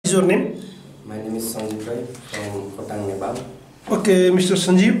Is your name? My name is Sanjeep from Kotang, Nepal. Okay, Mr.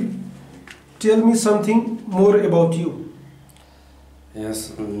 Sanjeep, tell me something more about you.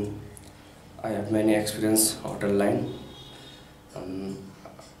 Yes, I have many experience hotel line.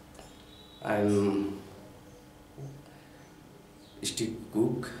 I'm stick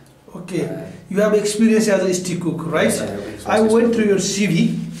cook. Okay, you have experience as a stick cook, right? Yes, I have experience I as went a through your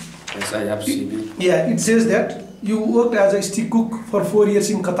CV. Yes, I have CV. Yeah, it says that you worked as a stick cook for 4 years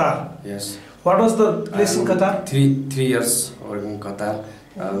in Qatar. Yes. What was the place in Qatar? Three years working in Qatar.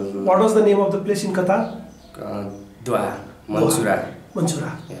 What was the name of the place in Qatar? Doha, Mansoura.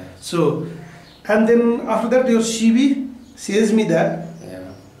 Mansoura. Yeah. So, and then after that your CV says me that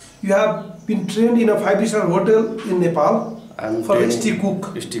you have been trained in a 5-star hotel in Nepal for a stick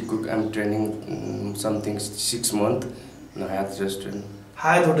cook. Stick cook. I'm training something 6 months in Hyatt restaurant.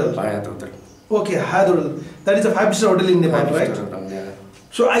 Hyatt Hotel. Hyatt Hotel. Okay, Hyatt Hotel. That is a 5-star hotel in Nepal, right? Yeah.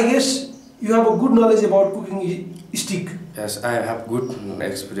 So I guess you have a good knowledge about cooking stick. Yes, I have good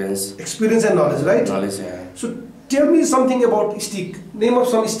experience. Experience and knowledge, right? Knowledge, yeah. So tell me something about stick. Name of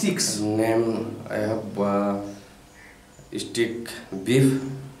some sticks. Name, I have stick beef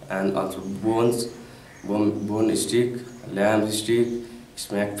and also bone stick, lamb stick,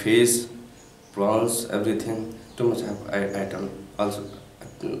 smack fish, prawns, everything. Too much have item. Also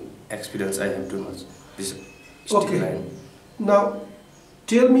experience I have too much. This stick line. Now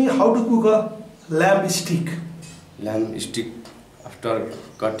tell me how to cook a lamb stick. Lamb stick, after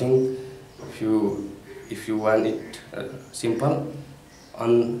cutting, if you want it simple,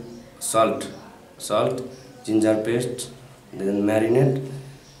 on salt, ginger paste, then marinate,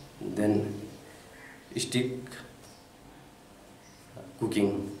 then stick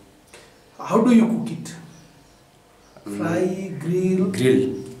cooking. How do you cook it? Fry, grill?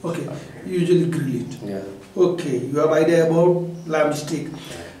 Grill. Okay, you usually grill it. Yeah. Okay, you have idea about lamb stick.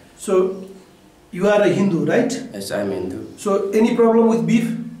 So you are a Hindu, right? Yes, I'm Hindu. So any problem with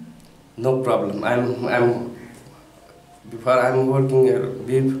beef? No problem. Before I'm working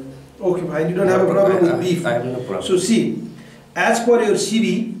beef. Okay, fine. You don't have a problem with beef. I have no problem. So see, as per your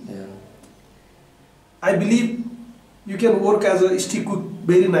CV, I believe you can work as a stick cook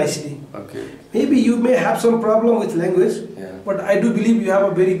very nicely. Okay. Maybe you may have some problem with language, but I do believe you have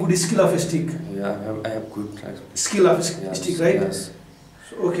a very good skill of a stick. Yeah, I have good skill of a stick, right? Yes.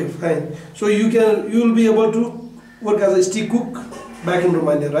 So, okay, fine. So you will be able to work as a stick cook back in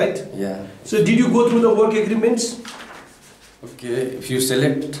Romania, right? Yeah. So did you go through the work agreements? Okay, if you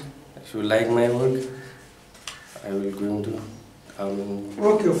select, if you like my work, I will go into.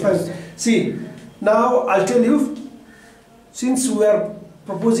 Okay, fine. See, now I'll tell you, since we are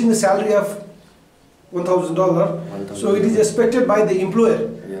proposing a salary of $1,000, so it is expected by the employer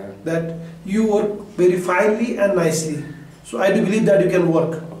that you work very finely and nicely. So I do believe that you can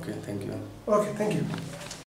work. Okay, thank you. Okay, thank you.